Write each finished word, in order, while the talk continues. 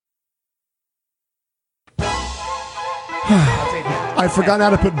I've forgotten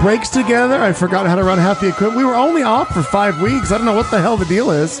how to put brakes together. I've forgotten how to run half the equipment. We were only off for 5 weeks. I don't know what the hell the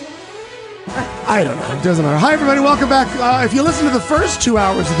deal is. I don't know. It doesn't matter. Hi, everybody. Welcome back. If you listen to the first 2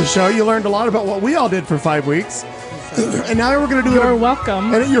 hours of the show, you learned a lot about what we all did for 5 weeks. And now we're going to do it. You're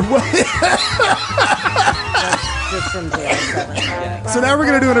welcome. And you're So now we're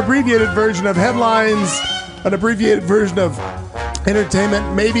going to do an abbreviated version of headlines, an abbreviated version of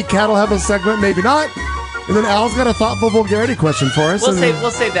entertainment. Maybe Kat will have a segment, maybe not. And then Al's got a thoughtful vulgarity question for us.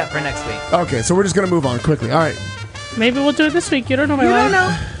 We'll save that for next week. Okay, so we're just going to move on quickly. All right. Maybe we'll do it this week. You don't know my life. You don't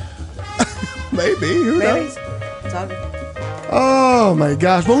know. Maybe. Who knows? It's all good. Oh, my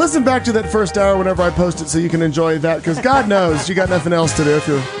gosh. Well, listen back to that first hour whenever I post it so you can enjoy that, because God knows you got nothing else to do if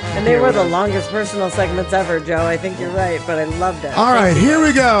you're... And they were the longest personal segments ever, Joe. I think you're right, but I loved it. All right, here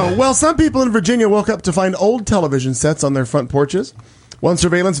we go. Well, some people in Virginia woke up to find old television sets on their front porches. One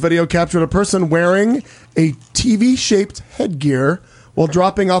surveillance video captured a person wearing a TV-shaped headgear while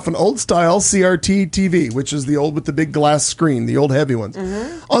dropping off an old-style CRT TV, which is the old with the big glass screen, the old heavy ones,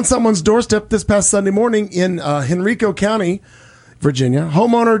 on someone's doorstep this past Sunday morning in Henrico County, Virginia.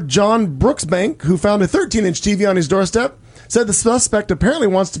 Homeowner John Brooksbank, who found a 13-inch TV on his doorstep, said the suspect apparently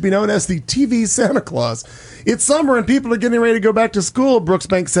wants to be known as the TV Santa Claus. It's summer and people are getting ready to go back to school,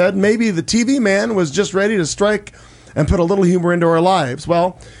 Brooksbank said. Maybe the TV man was just ready to strike and put a little humor into our lives.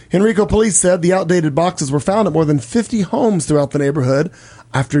 Well, Henrico police said the outdated boxes were found at more than 50 homes throughout the neighborhood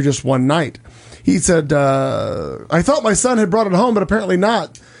after just one night. He said, I thought my son had brought it home, but apparently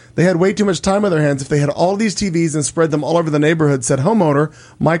not. They had way too much time on their hands if they had all these TVs and spread them all over the neighborhood, said homeowner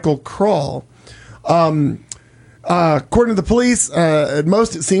Michael Kroll. According to the police, at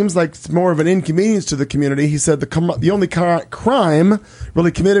most it seems like it's more of an inconvenience to the community. He said the only crime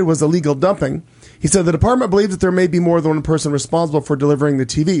really committed was illegal dumping. He said the department believes that there may be more than one person responsible for delivering the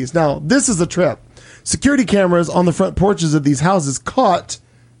TVs. Now, this is a trip. Security cameras on the front porches of these houses caught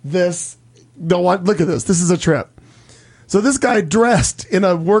this. Look at this. This is a trip. So this guy dressed in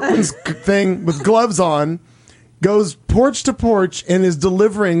a workman's thing with gloves on goes porch to porch and is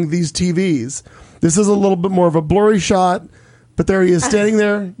delivering these TVs. This is a little bit more of a blurry shot, but there he is standing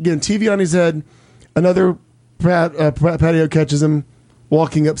there, getting TV on his head. Another patio catches him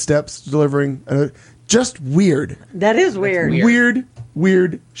walking up steps, delivering. Just weird. That is weird.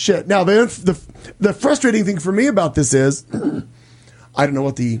 Weird shit. Now, the frustrating thing for me about this is, I don't know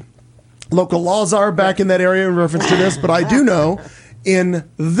what the local laws are back in that area in reference to this, but I do know in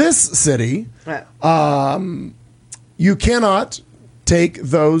this city, you cannot take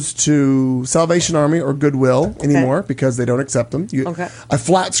those to Salvation Army or Goodwill anymore because they don't accept them. A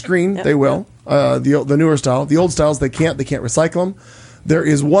flat screen, they will. The newer style. The old styles, they can't recycle them. There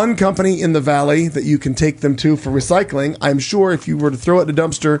is one company in the valley that you can take them to for recycling. I'm sure if you were to throw it in a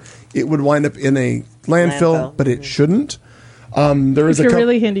dumpster, it would wind up in a landfill. But it shouldn't. There is if you're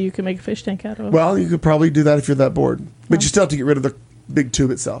really handy, you can make a fish tank out of it. Well, you could probably do that if you're that bored. But you still have to get rid of the big tube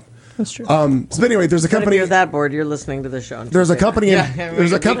itself. That's true. So anyway, there's a company. If you're that bored, you're listening to the show. There's a company.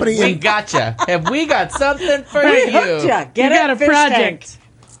 There's a company. We gotcha. Have we got something for you? You got a project.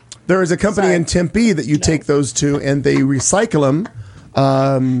 There is a company in Tempe that you take those to, and they recycle them.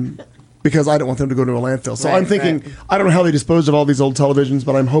 Because I don't want them to go to a landfill. So I'm thinking, I don't know how they disposed of all these old televisions,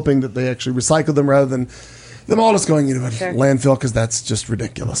 but I'm hoping that they actually recycle them rather than them all just going into a landfill, because that's just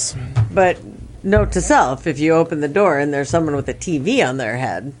ridiculous. But note to self, if you open the door and there's someone with a TV on their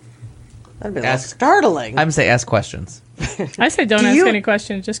head, that'd be startling. I'm say ask questions. I say don't ask any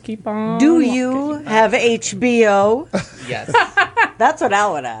questions. Just keep on. Do you have HBO? Yes. That's what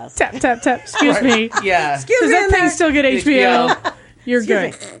Al would ask. Tap, tap, tap. Excuse me. Yeah. Excuse me. Does that thing still get HBO? You're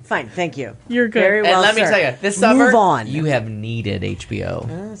good. Fine, thank you. You're good. Very well, and let me tell you, this summer, move on. You have needed HBO.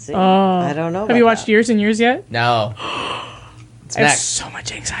 I don't know. Have you watched Years and Years yet? No. I have so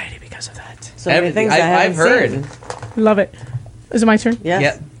much anxiety because of that. So many things I've heard. Love it. Is it my turn? Yes.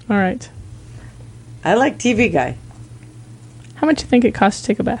 Yep. All right. I like TV Guy. How much do you think it costs to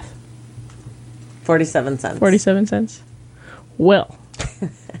take a bath? 47 cents. 47 cents. Well,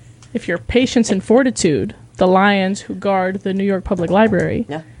 if you're patience and fortitude, the lions who guard the New York Public Library,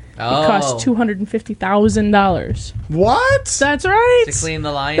 it costs $250,000. What? That's right. To clean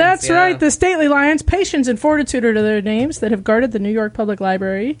the lions. That's right. The stately lions, patience and fortitude are their names, that have guarded the New York Public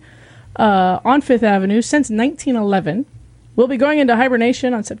Library on Fifth Avenue since 1911. Will be going into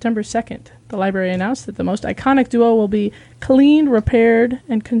hibernation on September 2nd. The library announced that the most iconic duo will be cleaned, repaired,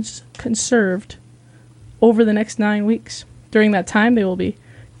 and conserved over the next 9 weeks. During that time, they will be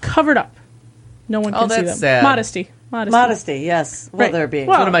covered up. No one can see them. Sad. Modesty. Modesty, yes. Well, Right. they're being.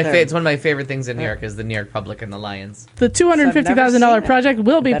 Well, It's one of my favorite things in New York is the New York Public and the Lions. The $250,000 it. project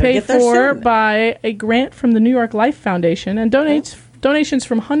will be Better paid get there for soon. by a grant from the New York Life Foundation and donations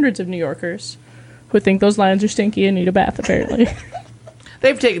from hundreds of New Yorkers who think those lions are stinky and need a bath, apparently.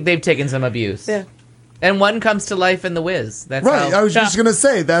 They've taken some abuse. Yeah. And one comes to life in The Wiz. That's Right. how, I was just going to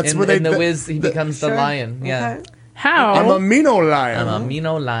say that's in, where they. in The Wiz he becomes the Sure. lion. Yeah. Okay. How? I'm a Mino lion. I'm a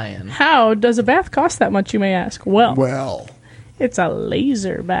Mino lion. How does a bath cost that much, you may ask? Well, Well, it's a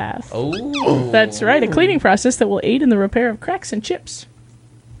laser bath. Oh. That's right, a cleaning process that will aid in the repair of cracks and chips.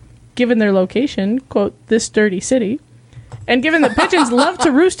 Given their location, quote, this dirty city, and given that pigeons love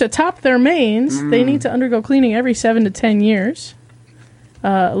to roost atop their manes, they need to undergo cleaning every 7 to 10 years.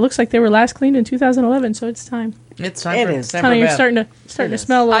 It looks like they were last cleaned in 2011, so it's time. It's time It for is. time Honey, for you're bath. starting to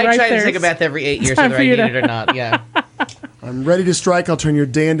smell a little I right try there. to take a bath every 8 years, time whether for I you need to- it or not. Yeah. I'm ready to strike. I'll turn your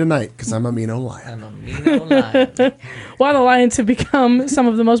day into night because I'm a Mino lion. I'm a Mino lion. While the lions have become some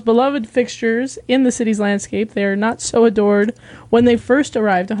of the most beloved fixtures in the city's landscape, they are not so adored when they first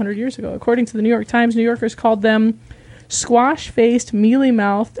arrived 100 years ago. According to the New York Times, New Yorkers called them squash-faced,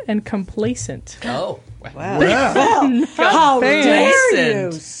 mealy-mouthed, and complacent. Oh. Wow. Yeah. How Complacent. dare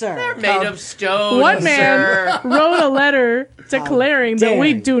you, sir? They're made of stone. One man sir. wrote a letter declaring that we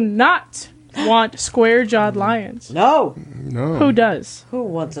dare you. do not want square-jawed lions. No. Who does? Who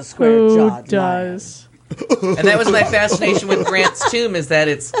wants a Who square-jawed does? And that was my fascination with Grant's tomb, is that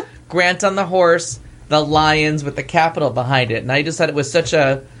it's Grant on the horse, the lions with the capital behind it. And I just thought it was such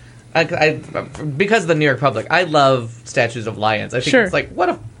a... because of the New York Public, I love statues of lions. I think Sure. it's like,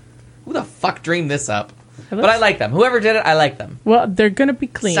 who the fuck dreamed this up? Let's- But I like them. Whoever did it, I like them. Well, they're going to be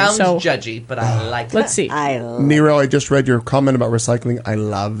clean, Sounds so judgy, but I like them. let's see. Nero, I just read your comment about recycling. I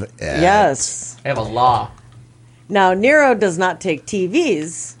love it. Yes. I have a law. Now, Nero does not take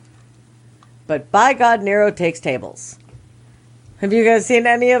TVs, but by God, Nero takes tables. Have you guys seen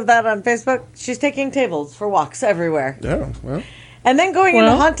any of that on Facebook? She's taking tables for walks everywhere. Yeah. Well, And then going into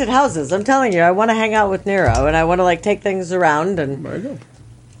Well- haunted houses. I'm telling you, I want to hang out with Nero, and I want to, like, take things around. And, there you go.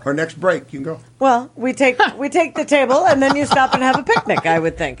 Our next break, you can go. well, we take the table, and then you stop and have a picnic, I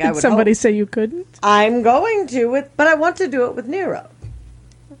would think. I Did would somebody hope. say you couldn't? I'm going to, but I want to do it with Nero.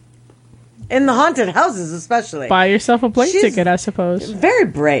 In the haunted houses, especially. Buy yourself a plane She's- ticket, I suppose. Very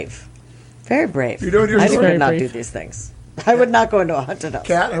brave. Very brave. You doing your I story? would not Very do brave. these things. I would not go into a haunted house.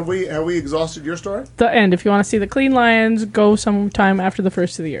 Kat, have we exhausted your story? The end. If you want to see the clean lions, go sometime after the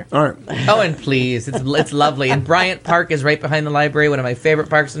first of the year. All right. Oh, and please, it's lovely. And Bryant Park is right behind the library, one of my favorite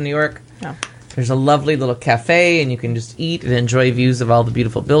parks in New York. Yeah. There's a lovely little cafe, and you can just eat and enjoy views of all the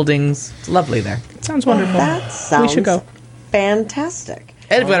beautiful buildings. It's lovely there. Sounds wonderful. That sounds we should go. fantastic.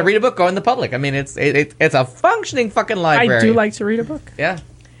 And if you want to read a book, go in the public. I mean, it's a functioning fucking library. I do like to read a book. Yeah.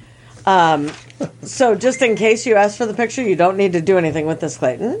 So, just in case you ask for the picture, you don't need to do anything with this,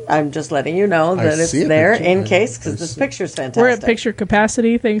 Clayton. I'm just letting you know I that it's see a there picture. in case, I because this see. picture's fantastic. We're at picture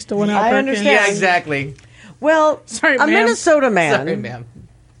capacity thanks to one I outbreak. understand. Yeah, exactly. Well, Sorry, a ma'am. Minnesota man. Sorry, ma'am.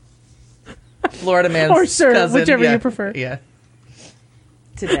 Florida man. Or sir, whichever you prefer. Yeah.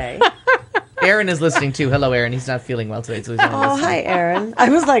 today. Aaron is listening too. Hello, Aaron. He's not feeling well today, so he's not Oh, listening. hi, Aaron. I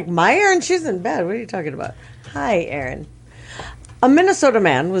was like, my Aaron? She's in bed. What are you talking about? Hi, Aaron. A Minnesota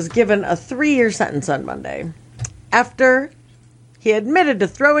man was given a 3-year sentence on Monday after he admitted to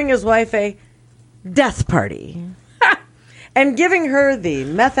throwing his wife a death party and giving her the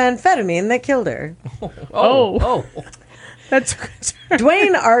methamphetamine that killed her. Oh. That's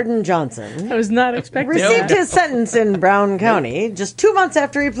Dwayne Arden Johnson I was not expecting received that. his sentence in Brown County just 2 months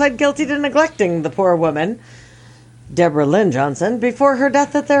after he pled guilty to neglecting the poor woman, Deborah Lynn Johnson, before her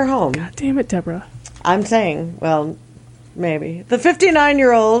death at their home. God damn it, Deborah. I'm saying, well, maybe. The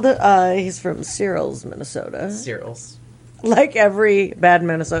 59-year-old, he's from Searles, Minnesota, Cereals. like every bad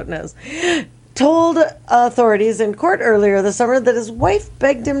Minnesotan is, told authorities in court earlier this summer that his wife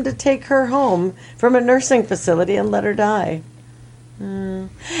begged him to take her home from a nursing facility and let her die.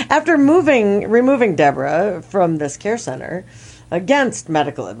 After removing Deborah from this care center against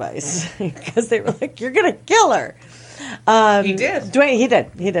medical advice, because they were like, you're going to kill her. He did. Dwayne, he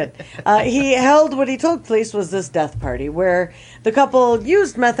did. He held what he told police was this death party where the couple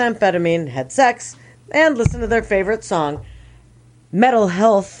used methamphetamine, had sex, and listened to their favorite song, Metal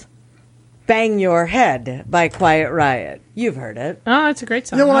Health, Bang Your Head by Quiet Riot. You've heard it. Oh, it's a great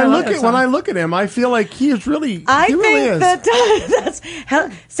song. Yeah, when I love look that song. at him, I feel like he is really. I he really think is.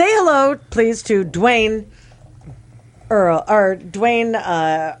 that say hello, please, to Dwayne Arden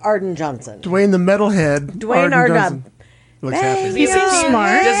Johnson. Dwayne the metalhead. Dwayne Arden Arden. Johnson. Looks happy. He seems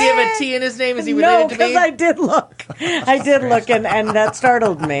smart. Does he have a T in his name? Is he No, related to because me? I did look, and that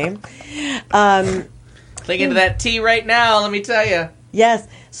startled me. Clinging to that tea right now, let me tell you. Yes.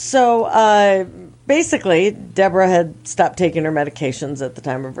 So basically, Deborah had stopped taking her medications at the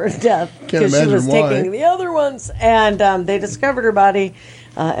time of her death because she was why. taking the other ones, and they discovered her body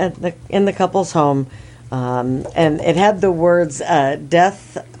in the couple's home, and it had the words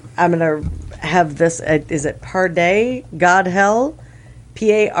 "death." I'm going to have this. Is it Parde? God hell,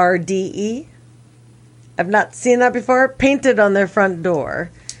 Parde. I've not seen that before. Painted on their front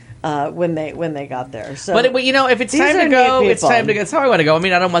door. When they got there, so But if it's these time are to go, neat it's people. time to go. That's how I want to go. I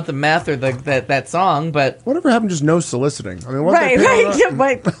mean, I don't want the meth or that song, but Whatever happened to just no soliciting? I mean, Right, yeah,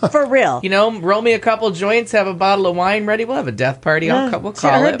 wait, for real. roll me a couple joints, have a bottle of wine ready. We'll have a death party. We'll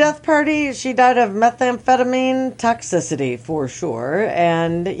call her it. death party. She died of methamphetamine toxicity for sure,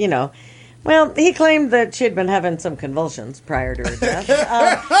 and well, he claimed that she had been having some convulsions prior to her death.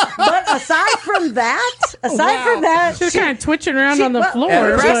 But aside from that, She was kind of twitching around on the well, floor.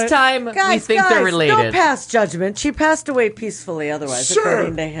 At but- first time, we guys, think they're related. Don't pass judgment. She passed away peacefully, otherwise, Sure.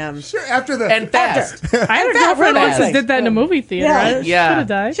 according to him. Sure, after the And fast. I had a Fast girlfriend once food. that did that in a movie theater. Yeah. She Yeah. could have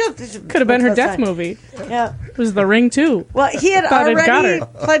died. She- Could have been her that's death fine. movie. Yeah. It was The Ring too. Well, he had Thought I'd got already her.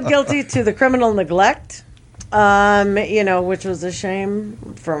 pled guilty to the criminal neglect, which was a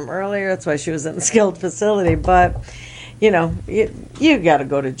shame from earlier. That's why she was in a skilled facility. But, you got to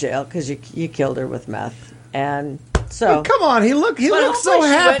go to jail because you killed her with meth. And so Come on, he looks But so hopefully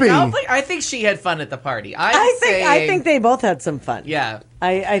she happy. went- hopefully- I think she had fun at the party. I think they both had some fun. Yeah.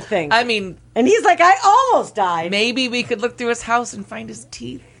 I think. I mean, and he's like, I almost died. maybe we could look through his house and find his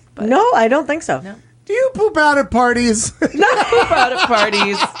teeth. But No, I don't think so. No. Do you poop out at parties? out at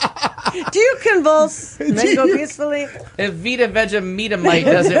parties. Do you convulse and then go you- peacefully? If Vita Vegemetamite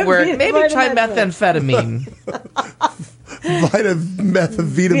doesn't work, maybe try Vitamin. methamphetamine.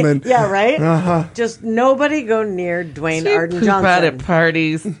 Vitamin. Yeah, right? Just nobody go near Dwayne Arden Poop out at Johnson.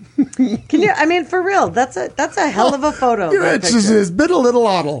 parties. Can you? I mean, for real, that's a hell of a photo. You're that it's picture. just been a little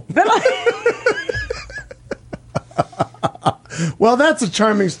oddle. Well, that's a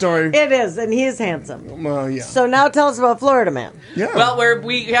charming story. It is, and he is handsome. Well, yeah. So now tell us about Florida Man. Yeah. Well,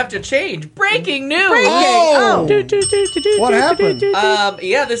 we have to change. Breaking news. Oh! What What happened?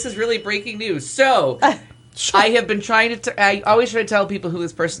 Yeah, this is really breaking news. So, I have been trying to. I always try to tell people who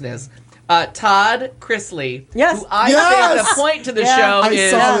this person is. Todd Chrisley, Yes. who I Yes. think the point to the Yeah. show I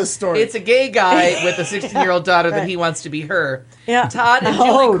is saw this story. it's a gay guy with a 16-year-old daughter that Right. he wants to be her. Yeah. Todd and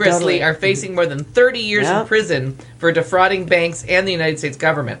Oh, Julie Chrisley totally. are facing more than 30 years Yeah. in prison for defrauding banks and the United States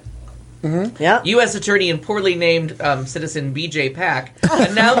government. Yeah. U.S. Attorney and poorly named citizen B.J. Pack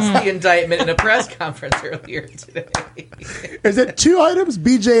announced the indictment in a press conference earlier today. Is it two items?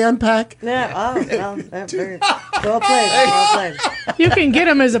 BJ and Pack? Yeah. Oh, well, very well played. Well played. You can get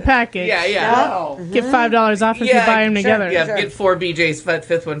them as a package. Yeah. Get $5 off if you buy them together. Yeah, Sure. get 4 BJ's,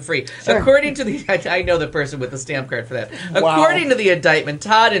 fifth one free. Sure. According to the, I know the person with the stamp card for that. According to the indictment,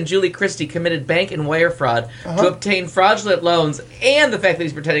 Todd and Julie Christie committed bank and wire fraud to obtain fraudulent loans, and the fact that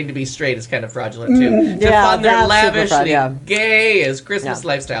he's pretending to be straight is kind of fraudulent too. To Yeah, fund their that's super lavishly fraud, yeah. gay as Christmas Yeah.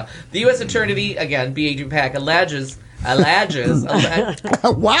 lifestyle. The U.S. Attorney, again, B.J. Pack, alleges.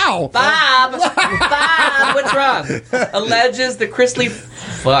 Wow. Bob, what's wrong? Alleges the Chrisley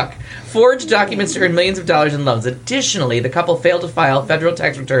forged documents to earn millions of dollars in loans. Additionally, the couple failed to file federal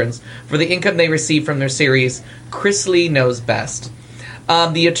tax returns for the income they received from their series Chrisley Knows Best.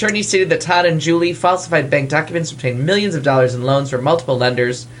 The attorney stated that Todd and Julie falsified bank documents to obtain millions of dollars in loans from multiple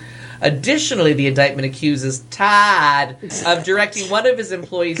lenders. Additionally, the indictment accuses Todd of directing one of his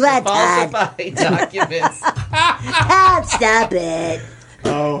employees to falsify documents. Stop it.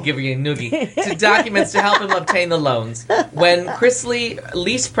 Giving you a noogie to documents to help him obtain the loans. When Chrisley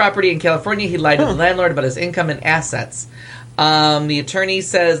leased property in California, he lied to the landlord about his income and assets. The attorney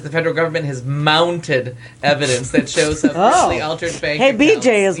says the federal government has mounted evidence that shows how Chrisley altered bank Hey, accounts.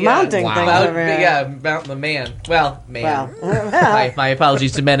 BJ is mounting things over here. Yeah, mounting the man. Well, man. Wow. My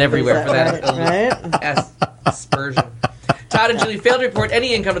apologies to men everywhere for that. Right? Aspersion. Todd and Julie failed to report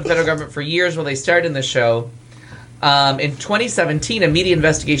any income to the federal government for years while they starred in the show. In 2017, a media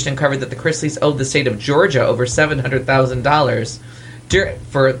investigation uncovered that the Chrisleys owed the state of Georgia over $700,000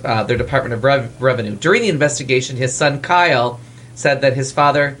 for their Department of Revenue. During the investigation, his son Kyle said that his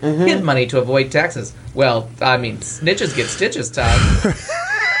father hid money to avoid taxes. Well, I mean, snitches get stitches, Todd.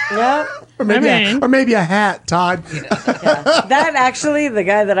 Yeah. Or maybe a hat, Todd. That actually, the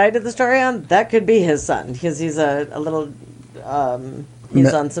guy that I did the story on, that could be his son because he's a little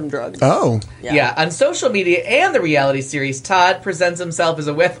He's on some drugs. Oh. Yeah. On social media and the reality series, Todd presents himself as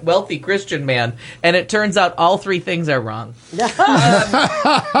a wealthy Christian man, and it turns out all three things are wrong. His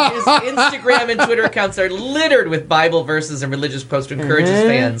Instagram and Twitter accounts are littered with Bible verses and religious posts to encourage his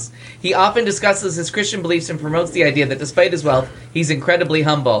fans. He often discusses his Christian beliefs and promotes the idea that despite his wealth, he's incredibly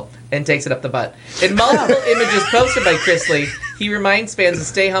humble and takes it up the butt. In multiple images posted by Chrisley, he reminds fans to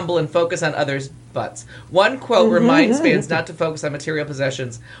stay humble and focus on others' butts. One quote reminds fans not to focus on material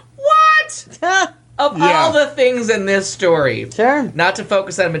possessions. What? Of all the things in this story. Sure. Not to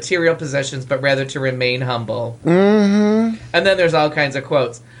focus on material possessions, but rather to remain humble. Mm-hmm. And then there's all kinds of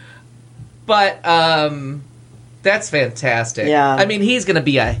quotes. But, that's fantastic. Yeah. I mean, he's going to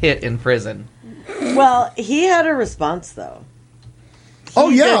be a hit in prison. Well, he had a response, though. Oh,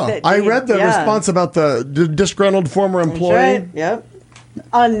 yeah. I read the response about the disgruntled former That's employee. right. Yep.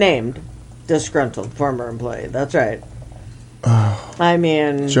 Unnamed disgruntled former employee. That's right. I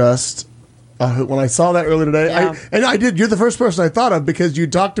mean... Just when I saw that earlier today, I did. You're the first person I thought of because you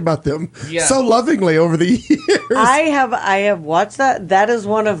talked about them so lovingly over the years. I have watched that. That is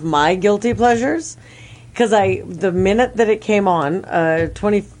one of my guilty pleasures because the minute that it came on,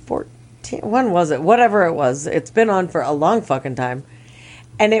 2014, when was it? Whatever it was, it's been on for a long fucking time,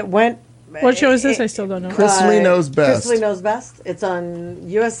 and it went. What show is this? I still don't know. Chrisley Knows Best. Chrisley Knows Best. It's on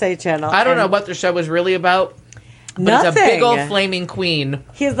USA Channel. I don't know what the show was really about. But Nothing. it's a big old flaming queen.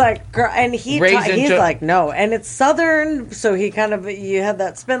 He's like, girl, and he's like, no, and it's Southern, so he kind of you had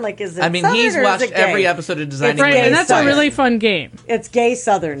that spin, like, is it? I mean, Southern he's or is watched it gay? every episode of Designing It's Right, gay and that's Southern. a really fun game. It's gay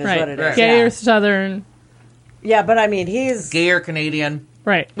Southern, is Right. what it is. Gay yeah. or Southern. Yeah, but I mean, he's Gay or Canadian.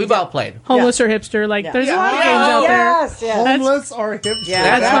 Right. We've all played. Homeless or hipster. Like, there's a lot of games Yeah. out there. yes, yes. Homeless or hipster.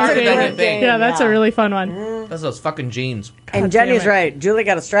 Yeah, That's my a favorite good thing. Yeah, that's a really fun one. Those are those fucking jeans. And Jenny's right. Julie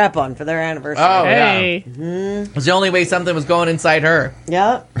got a strap on for their anniversary. Oh, Hey. It was the only way something was going inside her.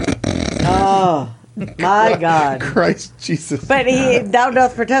 Yeah. Oh, my God. Christ Jesus. But thou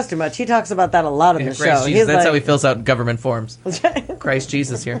doth protest too much. He talks about that a lot in the Christ show. Jesus. He's That's how he like, fills out government forms. Christ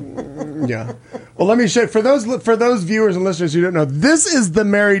Jesus here. Yeah. Well, let me show for those viewers and listeners who don't know, this is the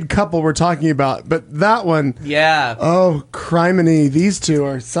married couple we're talking about. But that one, Yeah. oh, criminy, these two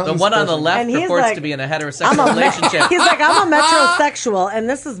are something. The one on the special. left And he's purports like, to be in a heterosexual relationship. he's like, I'm a metrosexual, and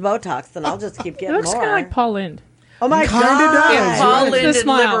this is Botox, and I'll just keep It getting looks more. kind of like Paul Lind. Oh, my Kinda God. does. If Paul It's Lind the and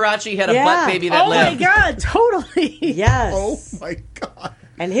smile. Liberace had a Yeah. butt baby that Oh my lived. God, totally. Yes. Oh my God.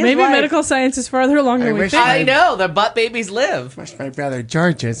 And his Maybe wife, medical science is farther along than we wish think. I know. The butt babies live. Wish my brother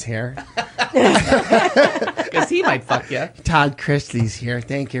George is here. Because he might fuck you. Todd Chrisley's here.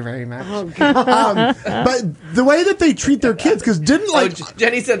 Thank you very much. Oh, God. But the way that they treat their kids, because didn't Oh, like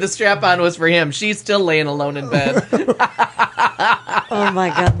Jenny said the strap-on was for him. She's still laying alone in bed. Oh, my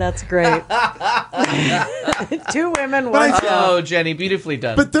God, that's great. Two women, one show. Oh, Jenny, beautifully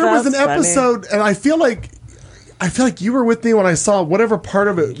done. But there was an That's funny. episode, and I feel like you were with me when I saw whatever part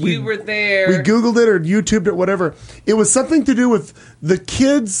of it. you were there. We Googled it or YouTubed it, whatever. It was something to do with the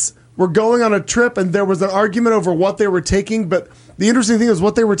kids were going on a trip, and there was an argument over what they were taking. But the interesting thing is,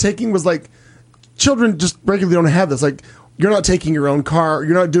 what they were taking was like children just regularly don't have this. Like, you're not taking your own car.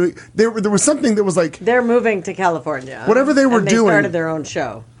 You're not doing. There was something that was like, They're moving to California. Whatever they were and doing. They started their own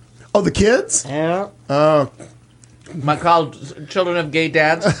show. oh, the kids. Yeah. Called Children of Gay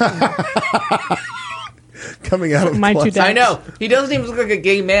Dads. Coming out of the My two closet. dads. I know. He doesn't even look like a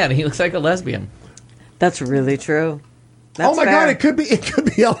gay man. He looks like a lesbian. That's really true. That's Oh my fair. God! It could be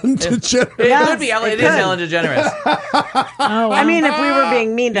Ellen DeGeneres. It Yes, could be Ellen. it It is could. Ellen DeGeneres. Oh, wow. I mean, if we were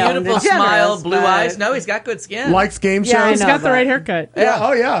being mean to Ellen Beautiful DeGeneres, smile, blue but- eyes. No, he's got good skin. Likes game shows. Yeah, I he's know, got the but- right haircut. Yeah.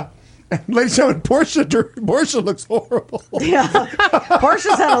 Oh yeah. Ladies and gentlemen, Portia looks horrible. Yeah.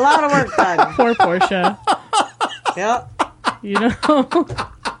 Portia's had a lot of work done. Poor Portia. Yeah. You know,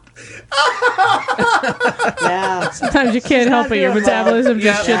 Yeah. sometimes you can't help it. Your doing well. metabolism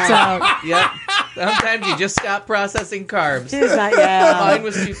just Yeah. shits out. Yep. Sometimes you just stop processing carbs. She's not, yeah. Mine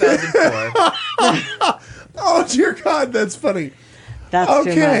was 2004. Oh dear God, that's funny. That's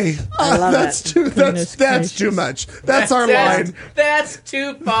Okay, too much. I love that's it. too. Goodness That's too gracious. much. That's our line. That's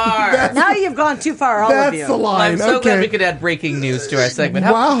too far. Now you've gone too far, all of That's you. the line. I'm so okay. glad we could add breaking news to our segment.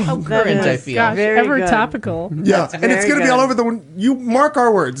 How, Wow. how That current I is- feel. Gosh, Very ever good. topical. Yeah, and it's very going to be good. all over the. You mark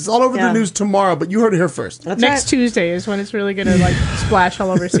our words. It's all over Yeah. the news tomorrow. But you heard it here first. That's Next right. Tuesday is when it's really going to like splash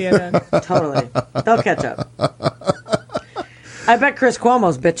all over CNN. Totally. They'll catch up. I bet Chris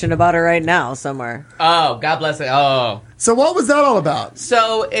Cuomo's bitching about her right now somewhere. Oh, God bless it. Oh. So what was that all about?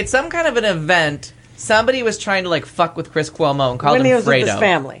 So it's some kind of an event. Somebody was trying to like fuck with Chris Cuomo and call When him he was Fredo. with his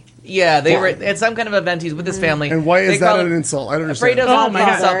family. Yeah, they were at some kind of event. He's with his family. And why They is that call an him- insult? I don't understand. Fredo's Oh not my an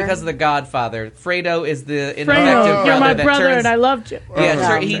God. insult because of the Godfather. Fredo is the ineffective Fredo, you're my that brother, turns, and I loved you. yeah,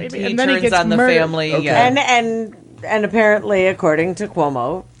 Oh. he And then he turns gets on the murdered. family. Okay. Yeah. And apparently, according to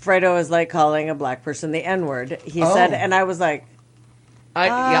Cuomo, Fredo is like calling a black person the N word. He said, and I was like,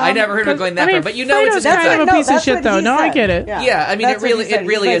 I never heard of it going that I mean, far, but you know it's Fredo's an kind of insult. a piece of that's shit, what though. he No, I said. get it. Yeah, I mean, That's what he said. it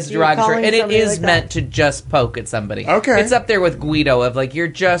really He's is like, you're derogatory, calling and it somebody is like that. meant to just poke at somebody. Okay. It's up there with Guido of like you're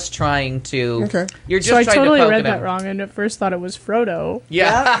just trying to. Okay. You're just So I trying totally to poke read at that him. wrong, and at first thought it was Frodo.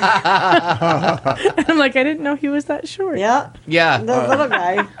 Yeah, And I'm like, I didn't know he was that short. yeah, yeah. the little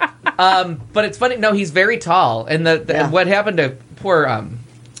guy. But it's funny. No, he's very tall, and Yeah. what happened to poor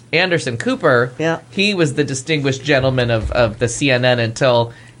Anderson Cooper? Yeah. He was the distinguished gentleman of the CNN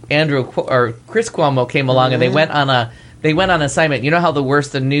until Chris Cuomo came along, and they went on an assignment. You know how the worse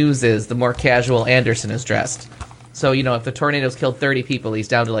the news is, the more casual Anderson is dressed. So if the tornadoes killed 30 people, he's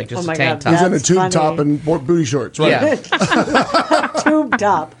down to like just Oh my a tank God, top. He's in a That's tube funny. top and booty shorts, right? Yeah. Tube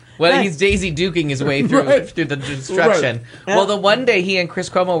top. Well, Right. he's Daisy Duking his way through Right. through the destruction. Yeah. Well, the one day he and Chris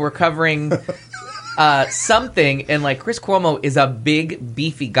Cuomo were covering something, and like Chris Cuomo is a big,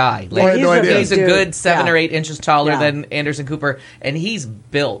 beefy guy. Like I had no idea. he's a Dude. good 7 Yeah. or 8 inches taller Yeah. than Anderson Cooper, and he's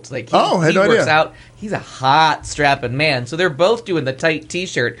built. Like he, Oh, I had he no works idea. out. He's a hot, strapping man. So they're both doing the tight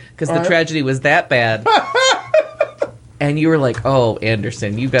T-shirt because the All right. tragedy was that bad. And you were like, "Oh,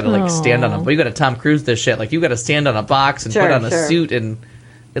 Anderson, you got to like stand on you got to Tom Cruise this shit. Like you got to stand on a box and Sure, put on a sure. suit and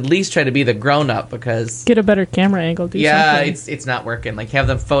at least try to be the grown up because." Get a better camera angle. Do Yeah, something. it's not working. Like have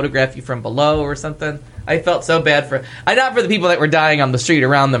them photograph you from below or something. I felt so bad not for the people that were dying on the street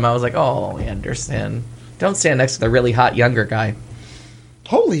around them. I was like, oh, Anderson, don't stand next to the really hot younger guy.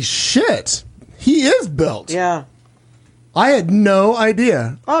 Holy shit. He is built. Yeah. I had no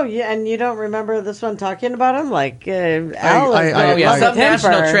idea. Oh, yeah, and you don't remember this one talking about him? Like, Al I- is Oh yeah, Yeah. some him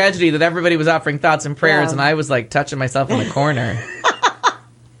national for- tragedy that everybody was offering thoughts and prayers, Yeah. and I was like touching myself in the corner.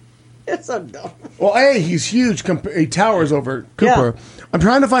 It's so dumb. Well, he's huge. He towers over Cooper. I'm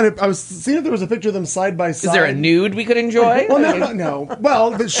trying to find it. I was seeing if there was a picture of them side by side. Is there a nude we could enjoy? Well, no.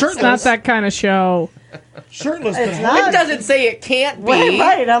 Well, the shirtless. It's not that kind of show. Shirtless. It's but not. It doesn't say it can't be.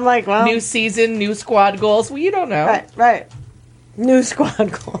 Right. I'm like, well, New season, new squad goals. Well, you don't know. right. New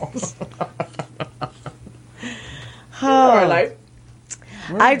squad goals. Or like,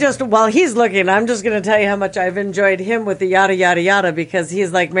 While he's looking, I'm just going to tell you how much I've enjoyed him with the yada, yada, yada, because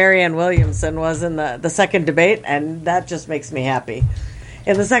he's like Marianne Williamson was in the second debate, and that just makes me happy.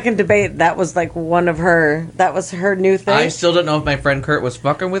 In the second debate, that was like that was her new thing. I still don't know if my friend Kurt was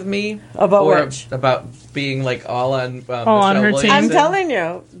fucking with me About or which? about being like all on on Michelle her team. I'm Williamson. telling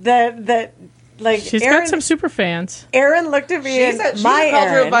you that like She's Aaron, got some super fans. Aaron looked at me She's and a my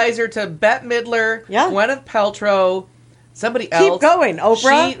cultural Aaron. advisor to Bette Midler, Yeah. Gwyneth Paltrow, somebody else. Keep going,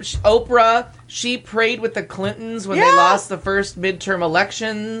 Oprah. Oprah. She prayed with the Clintons when they Yeah. lost the first midterm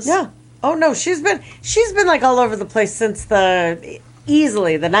elections. Yeah. Oh no, she's been like all over the place since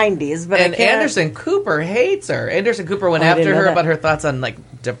easily the 90s. But And I can't, Anderson Cooper hates her. Anderson Cooper went Oh, I after didn't know her that. about her thoughts on like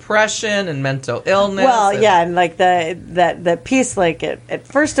depression and mental illness. Well, and- yeah, and like that piece, like at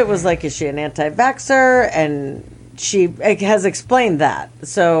first it was like, is she an anti-vaxxer? And she has explained that.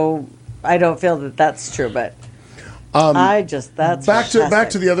 So I don't feel that that's true, but that's back to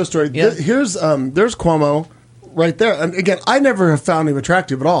fantastic. the other story. Yeah. Here's there's Cuomo right there. And again, I never have found him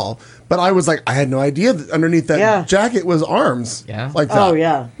attractive at all. But I was like, I had no idea that underneath that Yeah. jacket was arms. Yeah. Like that. Oh,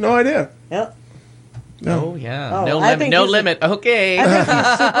 yeah. No idea. Yep. Oh yeah. Oh, no I limit. think No he's a- limit. Okay. I think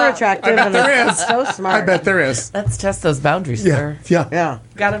he's super attractive and there is is. so smart. I bet there is. Let's test those boundaries, Yeah. sir. Yeah. Yeah.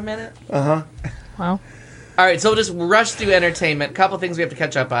 Got a minute? Wow. All right, so we'll just rush through entertainment. Couple things we have to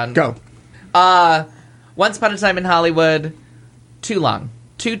catch up on. Go. Once Upon a Time in Hollywood, too long.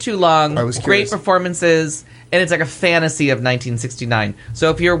 Too long. I was Great curious. performances, and it's like a fantasy of 1969. So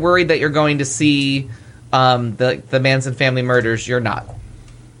if you're worried that you're going to see the Manson family murders, you're not.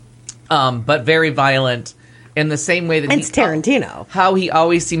 But very violent in the same way that It's Tarantino. how he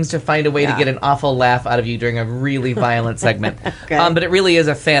always seems to find a way to Yeah. get an awful laugh out of you during a really violent segment. Okay. But it really is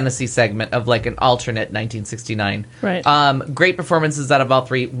a fantasy segment of like an alternate 1969. Right. Great performances out of all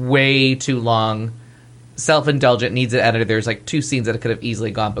three. Way too long. Self-indulgent, needs an editor. There's like 2 scenes that could have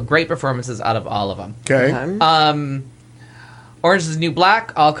easily gone, but great performances out of all of them. Okay. Orange is the New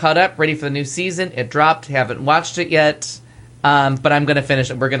Black, all caught up, ready for the new season. It dropped, haven't watched it yet, but I'm going to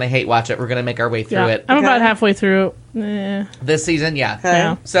finish it. We're going to hate watch it. We're going to make our way through Yeah. it. I'm Okay. about halfway through. This season, yeah. Okay.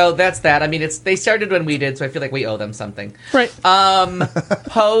 Yeah. So that's that. I mean, they started when we did, so I feel like we owe them something. Right.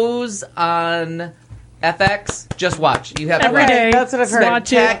 Pose on FX, just watch. You have to Every watch. day. That's what I've heard.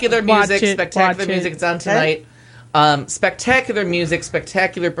 Watch it. Spectacular Watch music, it. spectacular Watch it. music. It's on tonight. Spectacular music,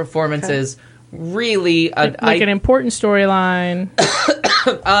 spectacular performances. Really, an important storyline.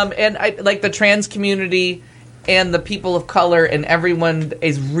 And I like the trans community and the people of color, and everyone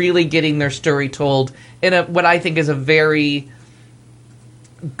is really getting their story told in what I think is a very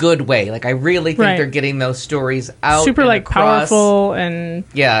good way. Like, I really think they're getting those stories out. Super, and like, across. powerful and...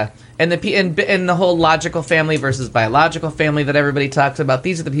 Yeah. And the whole logical family versus biological family that everybody talks about.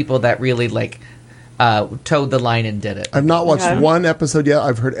 These are the people that really, like, towed the line and did it. I've not watched one episode yet.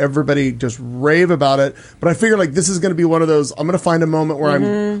 I've heard everybody just rave about it, but I figure like this is going to be one of those. I'm going to find a moment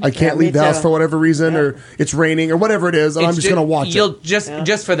where I can't leave the house for whatever reason, or it's raining or whatever it is, and I'm just going to watch it.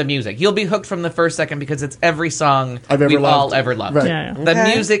 Just for the music. You'll be hooked from the first second because it's every song we've all ever loved. Right. Yeah.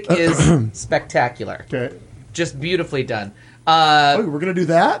 The music is spectacular. Okay. Just beautifully done. We're going to do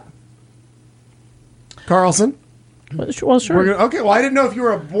that, Carlson. Well, sure. Okay. Well, I didn't know if you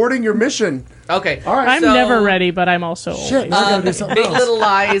were aborting your mission. Okay. All right. I'm never ready, but I'm also Shit. always. I gotta do something Big else. Little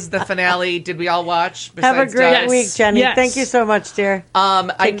Lies, the finale. Did we all watch? Have a besides great Doug? week, Jenny. Yes. Thank you so much, dear.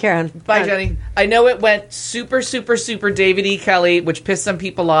 Take care. Bye, Jenny. I know it went super, super, super David E. Kelly, which pissed some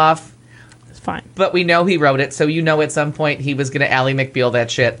people off. It's fine. But we know he wrote it, so you know at some point he was going to Ally McBeal that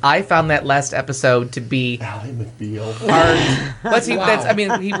shit. I found that last episode to be Ally McBeal. What's he? That's, I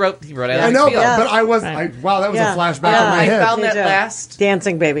mean, he wrote Ally I know, McBeal. but I was. wow, that was a flashback in my I head. found Me that too. last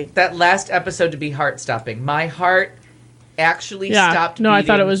Dancing baby. episode to be heart stopping. My heart actually stopped. No, I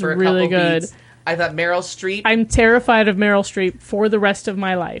thought it beating was for a really couple good. beats. I thought Meryl Streep. I'm terrified of Meryl Streep for the rest of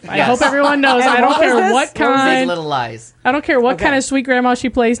my life. I Yes. hope everyone knows. And I don't what was care this? what Big kind. Little Lies. I don't care what kind of sweet grandma she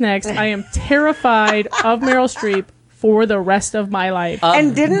plays next. I am terrified of Meryl Streep for the rest of my life.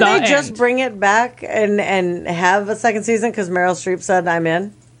 And didn't The they just end. bring it back and have a second season because Meryl Streep said I'm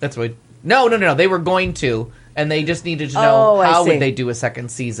in? That's what. No. They were going to, and they just needed to know Oh, I how see. would they do a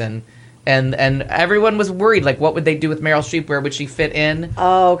second season. And everyone was worried, like, what would they do with Meryl Streep? Where would she fit in?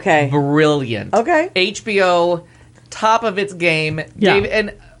 Oh, okay. Brilliant. Okay. HBO, top of its game. Yeah. David,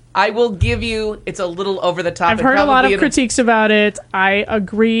 and I will give you, it's a little over the top. I've It heard a lot of probably- critiques about it. I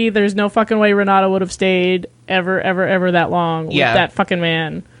agree. There's no fucking way Renata would have stayed ever that long with that fucking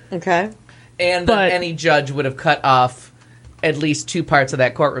man. Okay. And but- then any judge would have cut off at least two parts of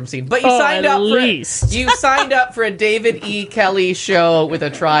that courtroom scene. But you Oh, signed at up least. you signed up for a David E. Kelly show with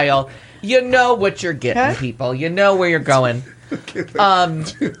a trial. You know what you're getting, Okay. people. You know where you're going.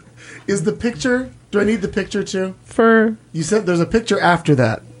 Is the picture? Do I need the picture too? For You said there's a picture after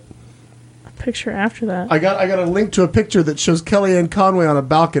that. a picture after that. I got a link to a picture that shows Kellyanne Conway on a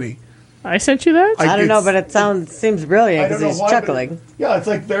balcony. I sent you that? I don't know, it's- but it seems brilliant I don't because know he's why, but chuckling. yeah, it's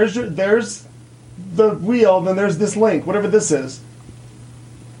like there's the wheel, then there's this link, whatever this is.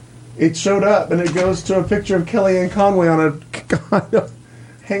 It showed up, and it goes to a picture of Kellyanne Conway on a.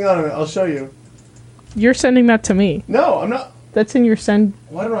 Hang on a minute, I'll show you. You're sending that to me. No, I'm not. That's in your send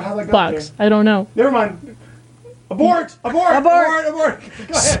Well, I don't know how that got box. there. I don't know. Never mind. Abort! Abort! Abort! Abort!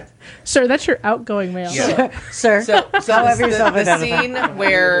 Go ahead. Sir, that's your outgoing mail. Yeah. Sir, So however yourself the identify. scene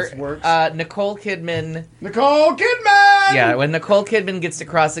where This works. Nicole Kidman... Nicole Kidman! Yeah, when Nicole Kidman gets to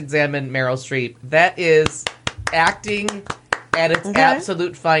cross-examine Meryl Streep, that is acting at its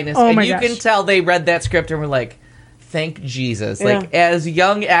absolute finest. Oh and my you gosh. can tell they read that script and were like, thank Jesus. Yeah. Like, as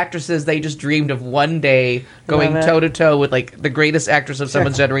young actresses, they just dreamed of one day going Love it. toe-to-toe with, like, the greatest actress of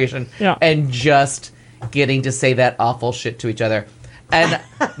someone's generation Yeah. and just getting to say that awful shit to each other. And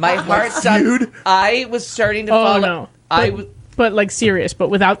my heart stopped. Feud? I was starting to Oh, fall. no. But, like serious, but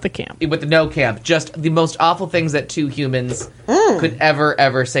without the camp. with no camp, just the most awful things that two humans could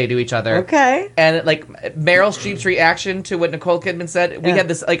ever say to each other. Okay. And like Meryl Streep's reaction to what Nicole Kidman said, we Yeah. had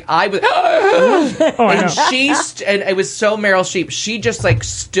this like I was, Oh, I know. and and it was so Meryl Streep. She just like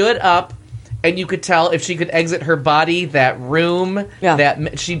stood up, and you could tell if she could exit her body, that room, Yeah.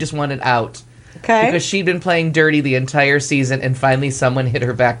 that she just wanted out. Okay. Because she'd been playing dirty the entire season, and finally someone hit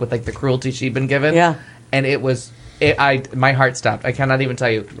her back with like the cruelty she'd been given. Yeah. And it was, my heart stopped. I cannot even tell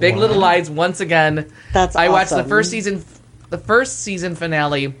you. Big Little Lies once again. That's I watched the awesome. first season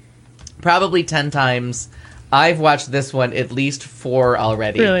finale, probably 10 times. I've watched this one at least 4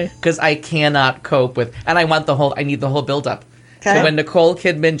 already. Really? Because I cannot cope with, and I need the whole build up. Okay. So when Nicole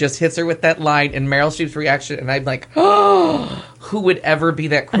Kidman just hits her with that line and Meryl Streep's reaction, and I'm like, oh, who would ever be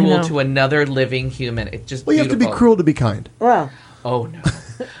that cruel know. to another living human? It's just Well, you have to be beautiful. cruel to be kind. Well, Oh no.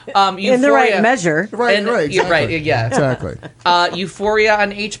 in the right measure. Right, And, right, yeah, exactly. right, yeah. Exactly. Euphoria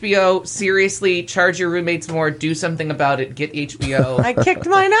on HBO. Seriously, charge your roommates more. Do something about it. Get HBO. I kicked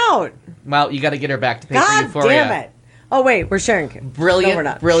mine out. Well, you got to get her back to pay for God Euphoria. damn it. Oh, wait, we're sharing. Brilliant, No, we're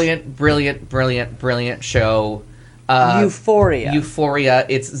not. brilliant, brilliant, brilliant, brilliant show. Euphoria.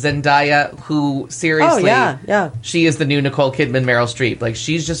 It's Zendaya, who seriously, yeah. she is the new Nicole Kidman, Meryl Streep. Like,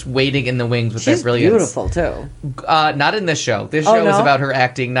 she's just waiting in the wings with She's that brilliance. beautiful too. Not in this show. This show is no? about her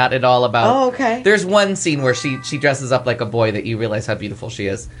acting, not at all about. Oh, okay. There's one scene where she dresses up like a boy that you realize how beautiful she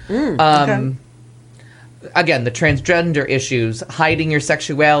is. Okay. Again, the transgender issues, hiding your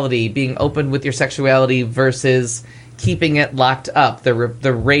sexuality, being open with your sexuality versus keeping it locked up, the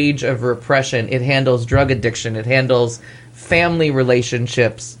rage of repression. It handles drug addiction. It handles family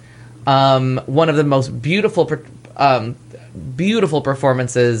relationships. One of the most beautiful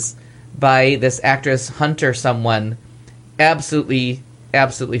performances by this actress, Hunter someone, absolutely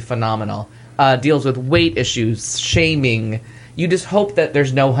phenomenal. Deals with weight issues, shaming. You just hope that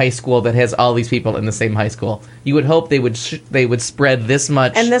there's no high school that has all these people in the same high school. You would hope they would spread this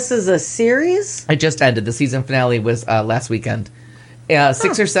much. And this is a series? It just ended. The season finale was last weekend.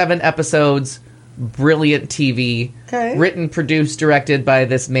 6 or 7 episodes, brilliant TV. Okay. Written, produced, directed by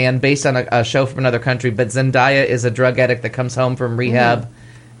this man based on a show from another country. But Zendaya is a drug addict that comes home from rehab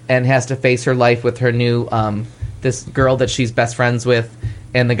and has to face her life with her new, this girl that she's best friends with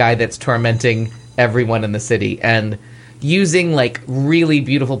and the guy that's tormenting everyone in the city. And using like really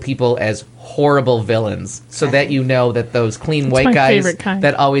beautiful people as horrible villains, so that you know that those clean white guys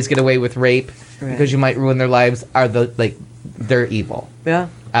that always get away with rape because you might ruin their lives are they're evil. Yeah.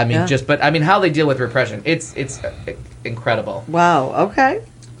 I mean, how they deal with repression, it's incredible. Wow. Okay.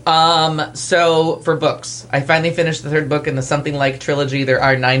 So for books, I finally finished the 3rd book in the Something Like trilogy. There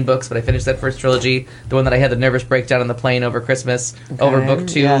are 9 books, but I finished that first trilogy, the one that I had the nervous breakdown on the plane over Christmas, over book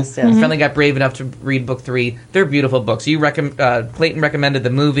 2. Yes. I finally got brave enough to read book 3. They're beautiful books. Clayton recommended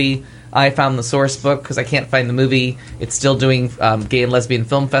the movie. I found the source book because I can't find the movie. It's still doing gay and lesbian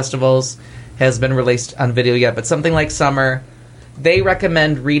film festivals. Has been released on video yet, but Something Like Summer. They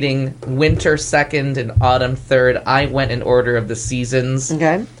recommend reading Winter 2nd and Autumn 3rd. I went in order of the seasons.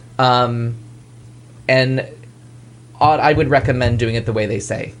 Okay. And I would recommend doing it the way they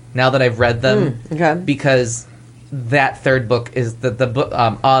say. Now that I've read them. Okay. Because that 3rd book is the book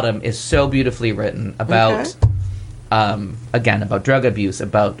Autumn is so beautifully written about again, about drug abuse,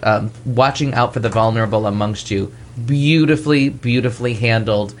 about watching out for the vulnerable amongst you. Beautifully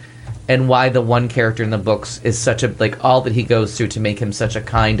handled. And why the one character in the books is such all that he goes through to make him such a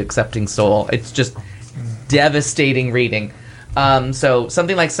kind, accepting soul. It's just devastating reading. So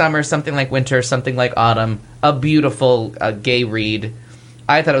Something Like Summer, Something Like Winter, Something Like Autumn, a beautiful gay read.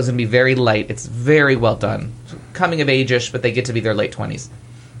 I thought it was going to be very light. It's very well done. Coming of age-ish, but they get to be their late 20s.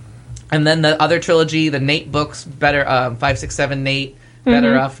 And then the other trilogy, the Nate books, Better 5, 6, 7 Nate,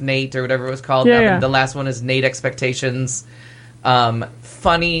 Better Off Nate, or whatever it was called. The last one is Nate Expectations.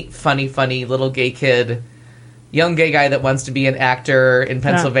 Funny little gay kid, young gay guy that wants to be an actor in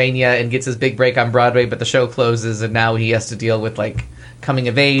Pennsylvania and gets his big break on Broadway, but the show closes and now he has to deal with coming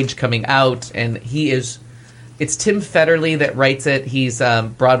of age, coming out, and it's Tim Federle that writes it. He's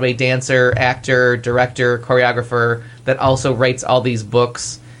a Broadway dancer, actor, director, choreographer that also writes all these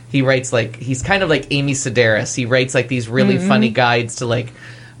books. He writes he's kind of like Amy Sedaris. He writes these really funny guides to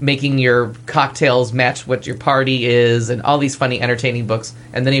making your cocktails match what your party is, and all these funny, entertaining books.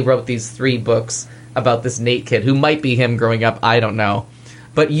 And then he wrote these 3 books about this Nate kid, who might be him growing up, I don't know.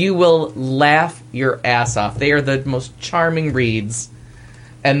 But you will laugh your ass off. They are the most charming reads.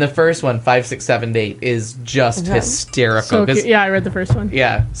 And the first one, 5, 6, 7, 8, is just hysterical. So cute. Yeah, I read the first one.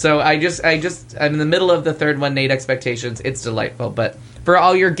 Yeah, so I'm in the middle of the 3rd one, Nate Expectations. It's delightful. But for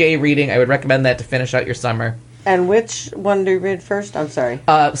all your gay reading, I would recommend that to finish out your summer. And which one do you read first? I'm sorry.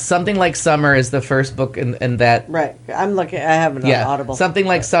 Something Like Summer is the first book in that. Right. I'm looking. I have it on Audible. Something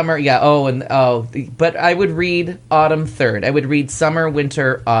Like Summer. Yeah. But I would read Autumn 3rd. I would read Summer,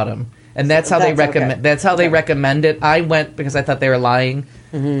 Winter, Autumn, and that's how they recommend. Okay. That's how they recommend it. I went because I thought they were lying,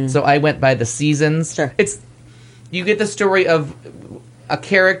 so I went by the seasons. Sure. You get the story of a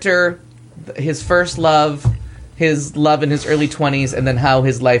character, his first love, his love in his early 20s, and then how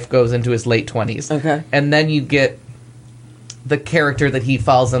his life goes into his late 20s. Okay. And then you get the character that he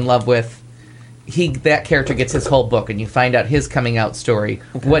falls in love with. That character gets his whole book, and you find out his coming out story,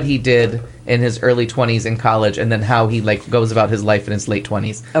 what he did in his early 20s in college, and then how he goes about his life in his late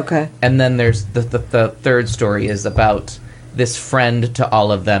 20s. Okay. And then there's the 3rd story is about this friend to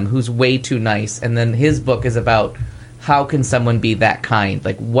all of them who's way too nice, and then his book is about how can someone be that kind?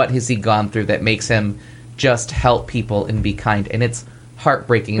 What has he gone through that makes him just help people and be kind? And it's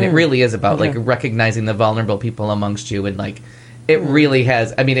heartbreaking, and it really is about recognizing the vulnerable people amongst you, and it really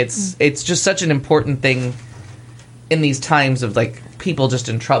has. I mean, it's just such an important thing in these times of people just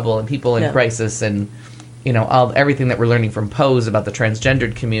in trouble and people in crisis, and everything that we're learning from Pose about the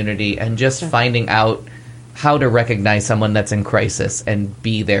transgendered community, and just finding out how to recognize someone that's in crisis and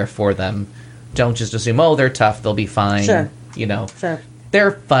be there for them. Don't just assume, oh, they're tough, they'll be fine. Sure. You know, Sure.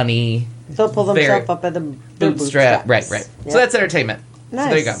 they're funny. They'll pull themselves up at the Bootstrap. Right. Yeah. So that's entertainment. Nice. So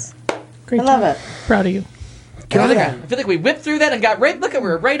there you go. Great I love job. it. Proud of you. I feel like we whipped through that and got right. Look at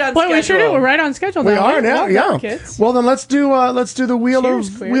we're right on Boy, schedule. we sure did. We're right on schedule. We now. are now, Well yeah. done, kids. Well, then let's do the wheel Cheers,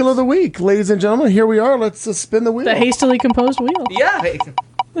 of queers. wheel of the week, ladies and gentlemen. Here we are. Let's spin the wheel. The hastily composed wheel. Yeah.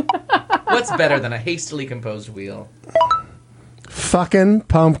 What's better than a hastily composed wheel? Fucking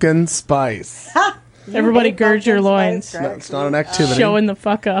pumpkin spice. Everybody hate gird your pumpkin loins. spice, No, right? it's not an activity. Showing the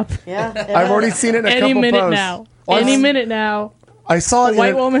fuck up. Yeah. I've already seen it in a Any couple minute posts. now. Oh, Any I've- minute now. I saw it. A white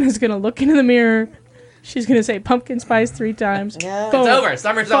in a- woman is going to look into the mirror. She's going to say pumpkin spice 3 times. Yeah. Boom. It's over.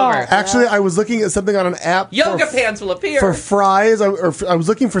 Summer's Fall. over. Actually, I was looking at something on an app. Yoga for, pants will appear. for fries. I was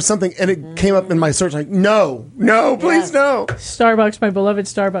looking for something, and it came up in my search. Like, no, please, no. Starbucks, my beloved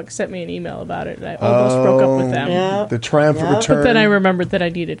Starbucks, sent me an email about it. I almost broke up with them. Yeah. The triumphant Yeah. return. But then I remembered that I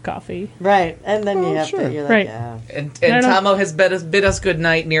needed coffee. Right. And then you have sure. to, you're like, Right. yeah. and I don't- Tomo has bid us good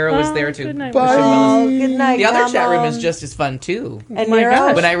night. Nero is there too. Good night. Bye. Oh, good night, The other chat room Tom. is just as fun too. And My Nero?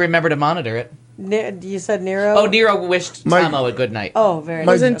 gosh. When I remember to monitor it. You said Nero? Oh, Nero wished My- Tomo a good night. Oh, very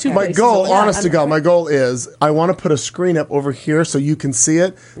My, nice. in two Okay. my places goal, at once. honest to God, my goal is I want to put a screen up over here so you can see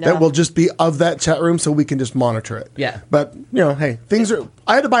it. Yeah. That will just be of that chat room so we can just monitor it. Yeah. But, hey, things are.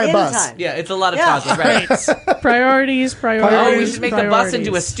 I had to buy a In bus. time. Yeah, it's a lot of Yeah. causes, right? Priorities. Oh, we should make the bus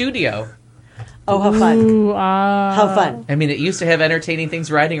into a studio. Oh, how fun. Ooh, How fun. I mean, it used to have entertaining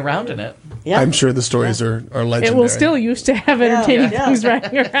things riding around in it. Yeah. I'm sure the stories are legendary. it will still used to have entertaining Yeah. things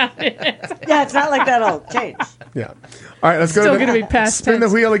riding around in it. Yeah, it's not like that'll change. Yeah. All right, let's go Still to the, gonna be past spin the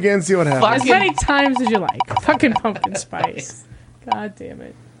tense. wheel again, see what happens. Fuck. As many times as you like. Fucking pumpkin spice. God damn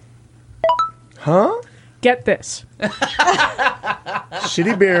it. Huh? Get this.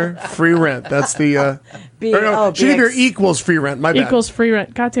 Shitty beer, free rent. That's the. B- or no, oh, shitty beer BX. equals free rent. My bad. Equals free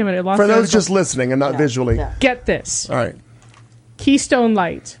rent. God damn it. I lost For the those article. just listening and not visually. Yeah. Get this. All right. Keystone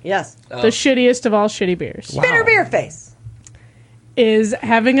Light, Yes. the shittiest of all shitty beers, Bitter beer face. is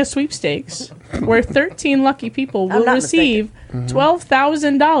having a sweepstakes where 13 lucky people will not receive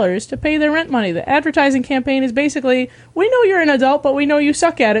 $12,000 to pay their rent money. The advertising campaign is basically, we know you're an adult, but we know you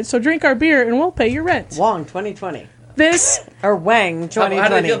suck at it, so drink our beer and we'll pay your rent. Wong 2020. This Or Wang 2020. How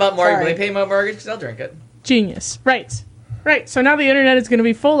do they feel about mortgage? Sorry. Will they pay my mortgage? They'll drink it. genius. Right. So now the internet is going to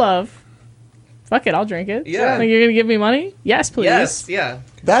be full of, fuck it, I'll drink it. Yeah. Like, you're going to give me money? Yes, please. Yes, yeah.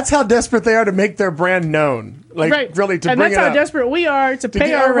 That's how desperate they are to make their brand known. Like, Right. really, to and bring that's it how up. desperate we are to To pay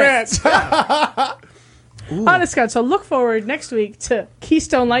get our rent. rent. Honest God, so look forward next week to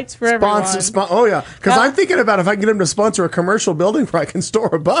Keystone Lights for everyone. Oh, yeah. Because I'm thinking about if I can get them to sponsor a commercial building where I can store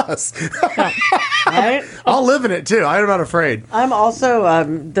a bus. Right? I'll live in it, too. I'm not afraid. I'm also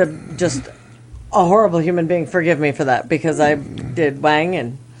just a horrible human being. Forgive me for that because I did Wang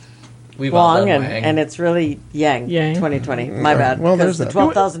and We've all Wong done and Wang. it's really Yang, Yang. 2020. My bad. Well, because there's the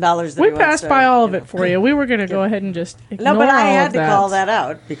that. $12,000 that We he wants passed to, by all of you it for you. We were going to go ahead and just ignore No, but I all had of to that. call that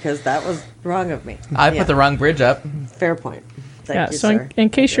out because that was wrong of me. I Yeah. put the wrong bridge up. Fair point. Thank Yeah, you, so sir. in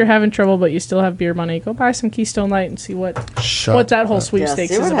case you're having trouble but you still have beer money, go buy some Keystone Light and see what that whole up. sweepstakes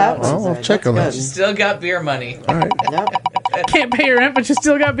see is what about. happens. Well, I'll check on that. That's Still got beer money. All right. Yep. Can't pay your rent, but you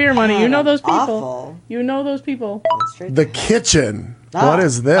still got beer money. You know those people. Awful. You know those people. Straight The kitchen. Ah. What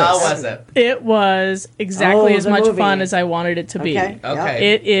is this? How was it? It was exactly Oh, as the much movie. fun as I wanted it to be. Okay.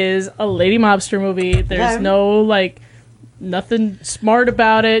 Okay. It is a lady mobster movie. There's Okay. no nothing smart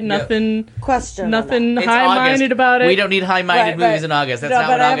about it. Nothing. Question. on Nothing It's high-minded August. about it. We don't need high-minded Right, movies right. in August. That's no, not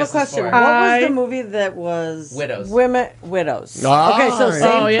but what I have a August question. is What for. was I- the movie that was Widows. Widows. Ah, Okay, so yeah.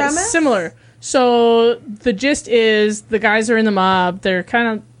 same Oh yeah, premise. similar. So the gist is the guys are in the mob. They're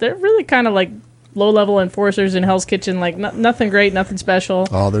really kind of like low-level enforcers in Hell's Kitchen. Like nothing great, nothing special.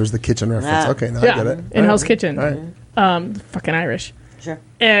 Oh, there's the kitchen reference. Ah. Okay, now Yeah, I get it. in All Hell's right. Kitchen. All right. Fucking Irish. Sure.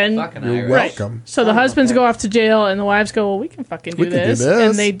 And Fucking You're Irish. welcome. so the husbands go off to jail, and the wives go, "Well, we can fucking do We can do this," this.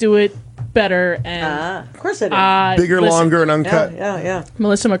 and they do it better. And Of course I did. Bigger, listen, longer, and yeah, uncut. yeah.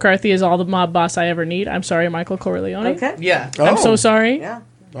 Melissa McCarthy is all the mob boss I ever need. I'm sorry, Michael Corleone. Okay. Yeah. I'm so Oh. sorry. Yeah.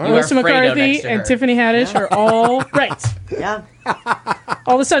 You are Melissa Fredo McCarthy next to and her. Tiffany Haddish are all right. Yeah.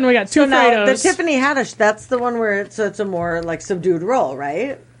 All of a sudden, we got two Now, the Fredos. Tiffany Haddish, that's the one where it's a more like subdued role,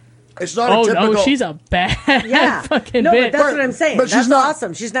 right? It's not Oh a typical. no, she's a bad Yeah. fucking no, bitch. but that's what I'm saying. But she's That's not-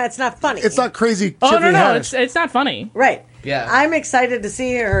 awesome. She's not. It's not funny. It's not crazy. Oh Tiffany no, Haddish. it's not funny. right. Yeah. I'm excited to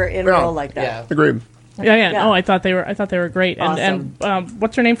see her in a Yeah. role like that. Yeah. Agreed. Yeah. Yeah. Oh, I thought they were great. And Awesome.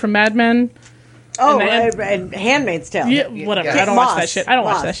 what's her name from Mad Men? Oh, And then- and Handmaid's Tale. Yeah, whatever. Yeah. I don't watch Moss. that shit. I don't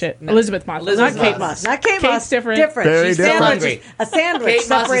watch Moss. that shit. No. Elizabeth Moss. Elizabeth Not Kate Moss. Moss. Not Kate Kate's Moss. different. Very She's different. Hungry. A sandwich Kate Moss is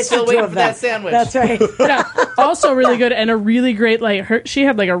separates still the two waiting of for them. that sandwich. That's right. Yeah, also really good and a really great she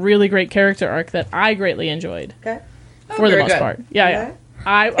had like a really great character arc that I greatly enjoyed Okay. for the very most good. part. Yeah, Okay.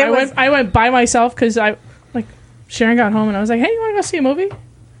 yeah. was- I went by myself because Sharon got home and I was like, hey, you want to go see a movie?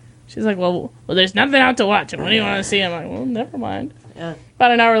 She's like, well, there's nothing out to watch. And what do you want to see? I'm like, well, never mind. Yeah.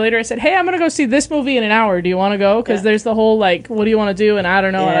 About an hour later, I said, hey, I'm going to go see this movie in an hour. Do you want to go? Because there's the whole, what do you want to do? And I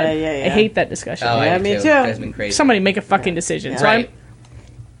don't know. Yeah, and yeah. I hate that discussion. Oh, Yeah, I do me too. too. Drives me crazy. Somebody make a fucking decision. So Right.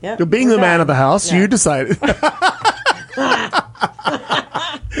 Yeah. You're being the man of the house. Yeah. You decided. and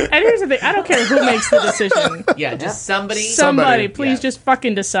here's the thing. I don't care who makes the decision. Yeah, just somebody. Somebody, please Yeah. just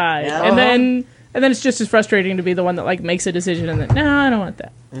fucking decide. Yeah. And then it's just as frustrating to be the one that makes a decision and then no, I don't want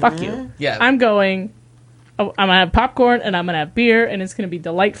that. Fuck you. Yeah. I'm going. Oh, I'm gonna have popcorn and I'm gonna have beer and it's gonna be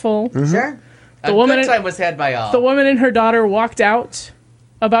delightful. Sure. A woman good in- time was had by all. The woman and her daughter walked out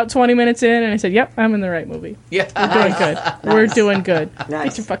about 20 minutes in and I said, "Yep, I'm in the right movie. Yeah. Doing good. We're doing good. Nice.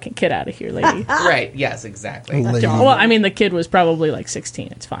 Get your fucking kid out of here, lady." Right. Yes. Exactly. Lady. Well, I mean, the kid was probably 16.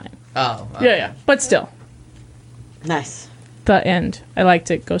 It's fine. Oh. Yeah, yeah. But still, Nice. the end. I liked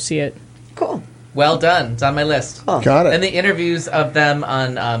it. Go see it. Cool. Well done. It's on my list. Cool. Got it. And the interviews of them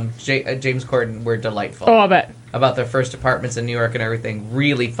on James Corden were delightful. Oh, I bet. About their first apartments in New York and everything.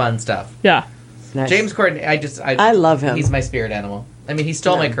 Really fun stuff. Yeah. Nice. James Corden, I love him. He's my spirit animal. I mean, he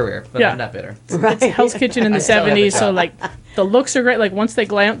stole my career, but Yeah. I'm not bitter. Right. Hell's Kitchen in the I still have a 70s, so job. the looks are great. Once they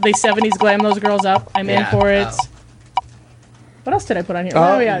 70s glam those girls up, I'm in Yeah. for it. Oh. What else did I put on here?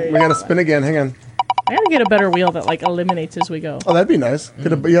 Oh, yeah. we got to spin again. Hang on. I gotta get a better wheel that eliminates as we go. Oh, that'd be nice.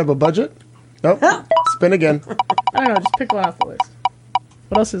 You have a budget? Nope. Spin again. I don't know, just pick one off the list.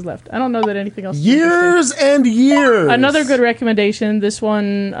 What else is left? I don't know that anything else is interesting. Years and years. Another good recommendation. This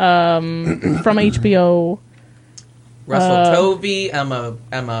one from HBO. Russell Tovey, Emma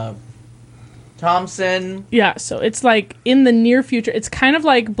Thompson. Yeah, so it's in the near future. It's kind of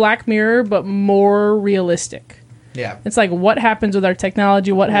like Black Mirror, but more realistic. Yeah. It's what happens with our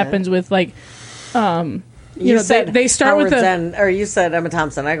technology, what happens with you know, said they start with Howard's the End, or you said Emma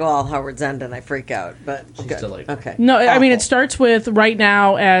Thompson. I go all Howard's End and I freak out. But good. delightful. Okay. No, I mean, it Awful. starts with right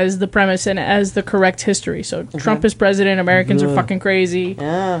now as the premise and as the correct history. So Trump is president, Americans are fucking crazy.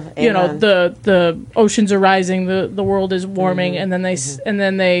 Yeah, You know, amen. the oceans are rising, the world is warming, and then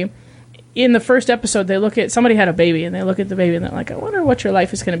they in the first episode they look at somebody had a baby and they look at the baby and they're like, I wonder what your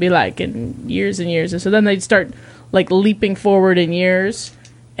life is going to be like in years and years. And so then they start leaping forward in years,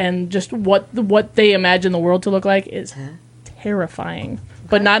 and just what they imagine the world to look like is terrifying,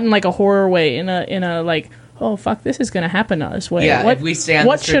 but not in a horror way. In a oh fuck, this is going to happen to us way. Yeah, what, if we stay on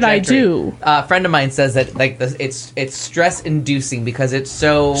what this should I trajectory. do? A friend of mine says that it's stress inducing because it's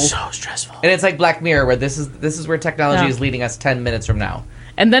so Stressful. and it's like Black Mirror where this is where technology Yeah. is leading us 10 minutes from now.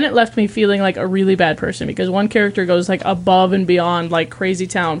 And then it left me feeling like a really bad person because one character goes above and beyond crazy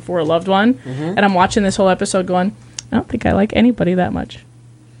town for a loved one, and I'm watching this whole episode going, I don't think I like anybody that much.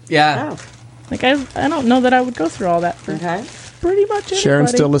 Yeah. Oh, I don't know that I would go through all that for okay. pretty much anybody. Sharon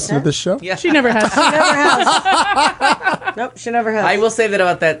still listening to this show? Yeah. She never has. Never has. Nope, she never has. I will say that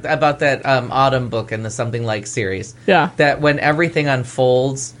about that Autumn book and the Something Like series. Yeah. That when everything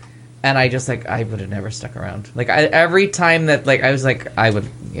unfolds, and I just I would have never stuck around. Every time that I was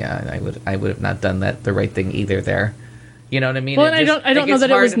I would have not done the right thing either there. You know what I mean? Well, It and just- I don't know gets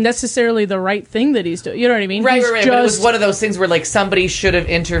that it was hard- necessarily the right thing that he's doing. You know what I mean? Right, He's right. But it was one of those things where somebody should have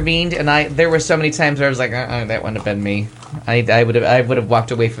intervened, and there were so many times where I was like, that wouldn't have been me. I would have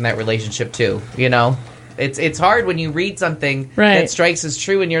walked away from that relationship too. You know, it's hard when you read something Right. that strikes as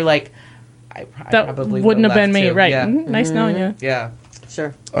true, and you're like, I that probably wouldn't have left been me, too. right? Yeah, Mhm. Nice knowing you. yeah.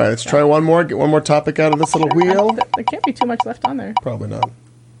 Sure. All right, let's try one more. Get one more topic out of this little wheel. There can't be too much left on there. Probably not.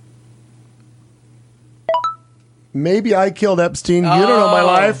 Maybe I killed Epstein. You don't know my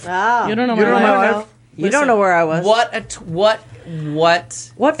life. Ah, You don't know You don't know my my life. life. You don't know where I was. What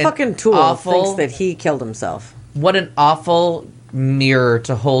What an fucking tool awful, thinks that he killed himself? What an awful mirror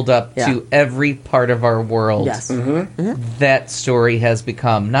to hold up Yeah. to every part of our world. Yes. That story has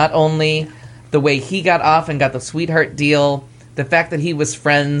become. Not only the way he got off and got the sweetheart deal, the fact that he was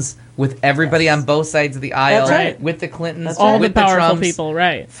friends with everybody on both sides of the aisle, That's right. with the Clintons, That's All right. with the powerful Trumps, people,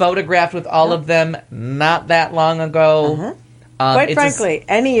 right? photographed with all of them not that long ago. Quite it's just- frankly,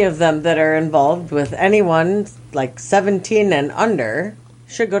 any of them that are involved with anyone 17 and under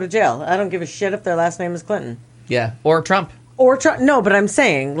should go to jail. I don't give a shit if their last name is Clinton. yeah, or Trump. Or no, but I'm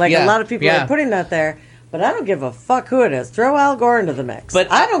saying, a Yeah, lot of people yeah. are putting that there. But I don't give a fuck who it is. Throw Al Gore into the mix.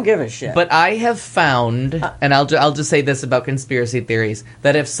 But I don't give a shit. But I have found, and I'll just say this about conspiracy theories,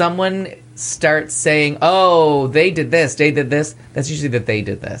 that if someone starts saying, "Oh, they did this," that's usually that they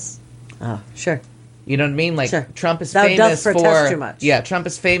did this. Oh, sure. You know what I mean? Like Sure. Trump is Thou famous doth for protest too much. Yeah, Trump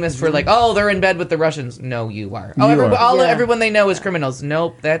is famous for like, "Oh, they're in bed with the Russians." No, you are. Oh, You are. Yeah. everyone they know is criminals.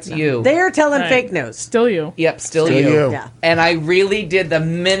 Nope, that's you. They are telling Right. fake news. Still you. Yep, still Still you. you. Yeah. And I really did. The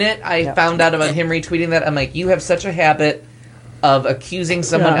minute I Yep. found out about him retweeting that, I'm like, you have such a habit of accusing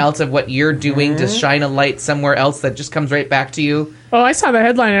someone Yeah. else of what you're doing to shine a light somewhere else that just comes right back to you. Oh, I saw the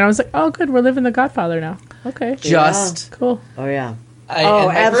headline and I was like, oh, good, we're living The Godfather now. Okay. Just. Cool. Oh, yeah. And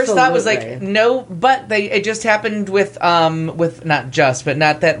my first thought was like, absolutely. no, but it just happened with not just, but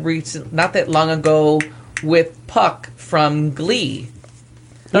not that long ago with Puck from Glee.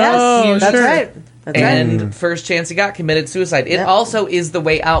 Yes, Oh, that's sure. right. That's right. And first chance he got committed suicide. It Yep. also is the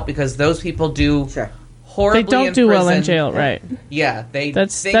way out because those people do Sure. horribly They don't in do well in prison. jail, right? Yeah,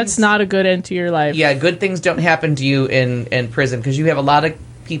 That's not a good end to your life. Yeah, good things don't happen to you in prison because you have a lot of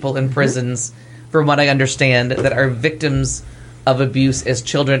people in prisons, from what I understand, that are victims of abuse as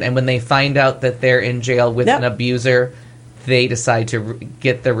children, and when they find out that they're in jail with Yep. an abuser, they decide to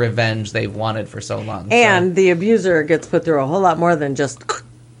get the revenge they've wanted for so long. And the abuser gets put through a whole lot more than just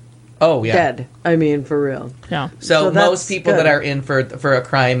oh yeah. dead. I mean, for real. Yeah. So that's most people good. that are in for a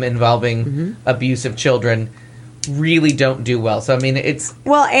crime involving abuse of children really don't do well. So I mean, it's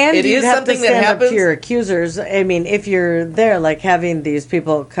Well, and It you is have something to that stand up happens. to your accusers. I mean, if you're there, like having these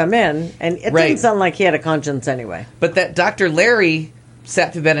people come in, and it Right. didn't sound like he had a conscience anyway. but that Dr. Larry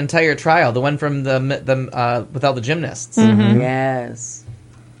sat through that entire trial, the one from the with all the gymnasts. Yes,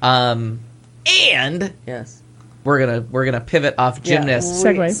 And yes. we're gonna pivot off Yeah. gymnasts.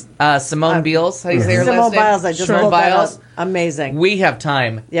 Segue. Simone Biles, how do you say her Simone last name? Biles, I just Sure. pulled that Biles. up. Amazing. We have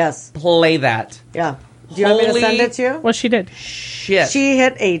time. Yes. Play that. Yeah. Do you want me to Holy- send it to you? Well, she did. Shit. She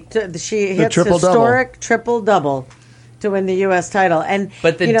hit she hits triple-double. historic triple double to win the U.S. title, and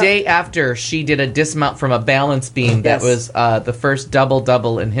but the you know, day after, she did a dismount from a balance beam that Yes. was the first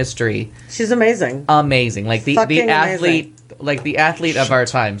double in history. she's amazing. Amazing, like the Fucking athlete, like the athlete of our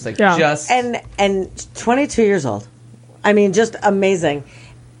times, like Yeah. just And 22 years old. I mean, just amazing.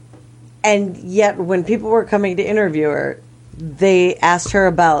 And yet, when people were coming to interview her, they asked her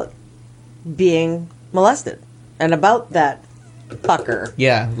about being molested and about that fucker.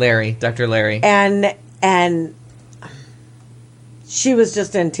 yeah, Larry, Dr. Larry. And she was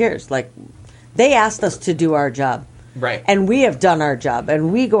just in tears. Like, they asked us to do our job. Right. And we have done our job.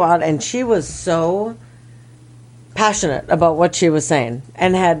 And we go out, and she was so passionate about what she was saying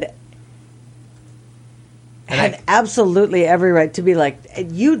and had absolutely every right to be like,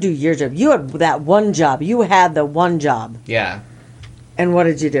 you do your job. You had that one job. You had the one job. Yeah. And what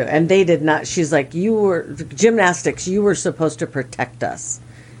did you do? And they did not. She's like, you were gymnastics. You were supposed to protect us,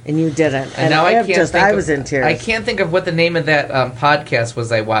 and you didn't. And now I have can't. Think I of- was in tears. I can't think of what the name of that podcast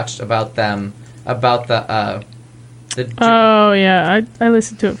was. I watched about them about the. Oh, yeah. I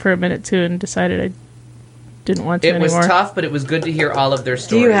listened to it for a minute, too, and decided I didn't want to it was anymore. tough, but it was good to hear all of their Do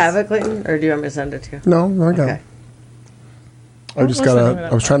stories. you have it, Clayton, or do you want me to send it to you? No, I got Okay. it. I just What's the name of gotta.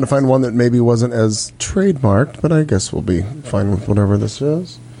 that I was trying to find one that maybe wasn't as trademarked, but I guess we'll be fine with whatever this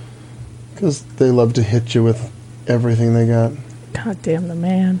is, because they love to hit you with everything they got. God damn the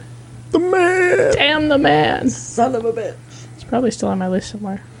man. The man. Damn the man. Son of a bitch. It's probably still on my list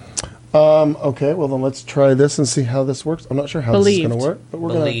somewhere. Okay, well then let's try this and see how this works. I'm not sure how this is Believed. going to work, but we're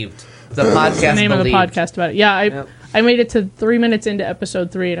Believed. The podcast. The name Believed. of the podcast about it. Yeah, Yep. I made it to 3 minutes into episode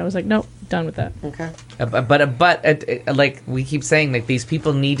 3, and I was like, nope, done with that. Okay. But like we keep saying, like these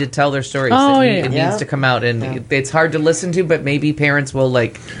people need to tell their stories. Oh, it, yeah, it yeah. needs to come out, and Yeah. it's hard to listen to. But maybe parents will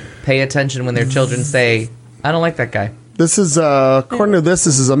like pay attention when their children say, "I don't like that guy." This is according to this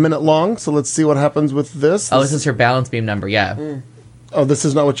is a minute long, so let's see what happens with this. Oh, this is her balance beam number. Yeah. Oh, this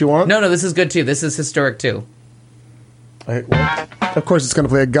is not what you want? No, this is good too. This is historic too. Well, of course, it's going to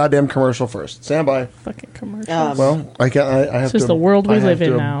play a goddamn commercial first. Stand by. Fucking commercials. Well, I can't. I have This to. is the world we I have live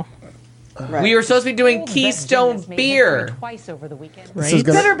in to- now. Right. We were supposed to be doing Keystone Beer. Twice over the weekend. This is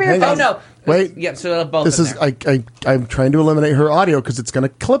gonna, Bitter beer. hang Oh on. no! Wait. Yeah. So both. This in is. there. I'm trying to eliminate her audio because it's going to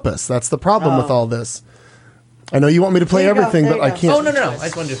clip us. That's the problem with all this. I know you want me to play There you go, everything, there but you I go. can't. Oh no! I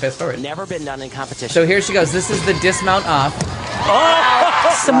just want to do fast forward. Never been done in competition. So here she goes. This is the dismount off.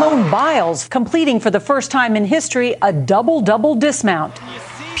 Simone Biles completing for the first time in history a double dismount.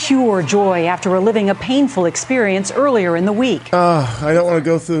 Pure joy after reliving a painful experience earlier in the week. I don't want to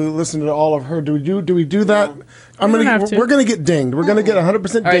go through listen to all of her. Do we do that? don't have to. We're going to get dinged. We're going to get 100%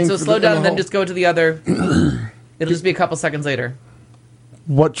 dinged. All right. So for slow the- down in and the then just go to the other. It'll just be a couple seconds later.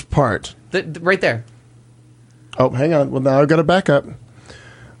 Which part? Right there. Oh, hang on. Well, now I've got to back up.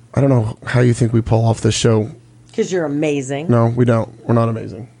 I don't know how you think we pull off this show. Because you're amazing. No, we don't. We're not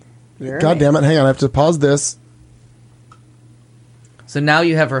amazing. You're God damn it. Hang on. I have to pause this. So now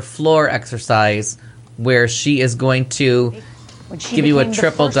you have her floor exercise where she is going to When she give you a became the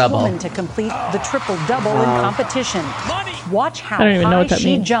triple-double. first woman to complete the triple-double in competition. Watch how I don't even know high what that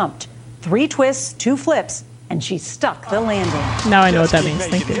she means. jumped. 3 twists, 2 flips, and she stuck the landing. Now I know what that means.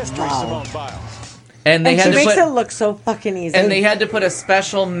 Thank you. and they And had she to makes put it look so fucking easy. and they had to put a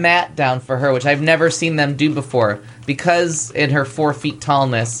special mat down for her, which I've never seen them do before, because in her 4 feet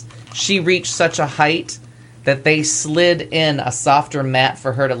tallness, she reached such a height that they slid in a softer mat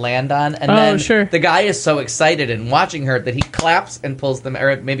for her to land on, and then sure. the guy is so excited in watching her that he claps and pulls them,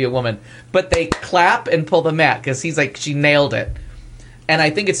 or maybe a woman, but they clap and pull the mat because he's like, she nailed it. And I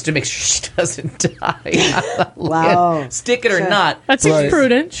think it's to make sure she doesn't die. Wow. Stick it or Sure. not. That seems Right.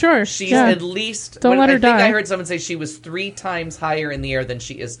 prudent. Sure. She's Yeah. at least. Don't let her I think die. I heard someone say she was 3 times higher in the air than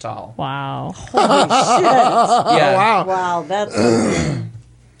she is tall. Wow. Yeah. Wow, that's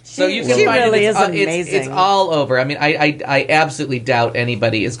So you can she find really it. is It's amazing. it's all over. I mean, I absolutely doubt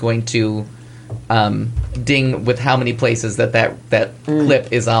anybody is going to ding with how many places that clip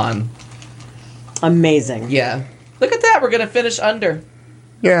is on. amazing. Yeah. Look at that. We're going to finish under.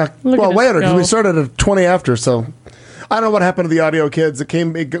 Yeah. Look well, at us later, because we go. started at 20 after, so I don't know what happened to the audio kids.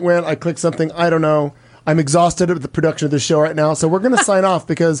 It went, I clicked something, I don't know. I'm exhausted with the production of this show right now, so we're going to sign off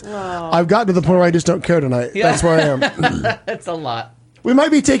because I've gotten to the point where I just don't care tonight. Yeah. That's where I am. That's a lot. We might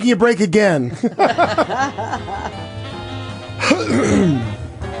be taking a break again.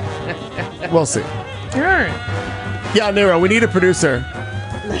 We'll see. All right. Yeah, Nero, we need a producer.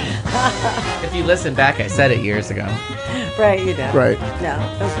 If you listen back, I said it years ago. Right, you did. Right. No,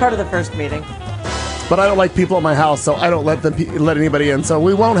 it was part of the first meeting. But I don't like people at my house, so I don't let anybody in, so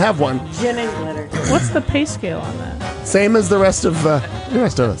we won't have one. Gin and glitter. What's the pay scale on that? Same as the rest of us. You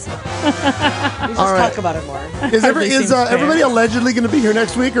just talk about it more. Is Hardly seems fair. everybody allegedly going to be here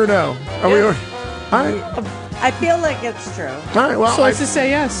next week or no? Are we? All right. I feel like it's true. All right. Well, So let's just say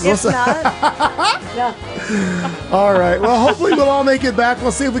yes. If not, no. all right. Well, hopefully we'll all make it back.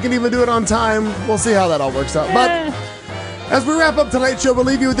 We'll see if we can even do it on time. We'll see how that all works out. But as we wrap up tonight's show, we'll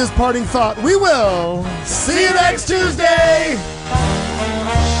leave you with this parting thought. We will see you next Tuesday.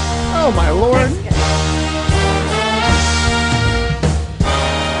 Oh my Lord.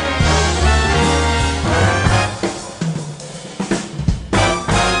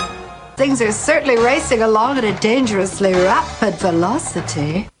 Things are certainly racing along at a dangerously rapid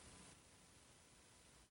velocity.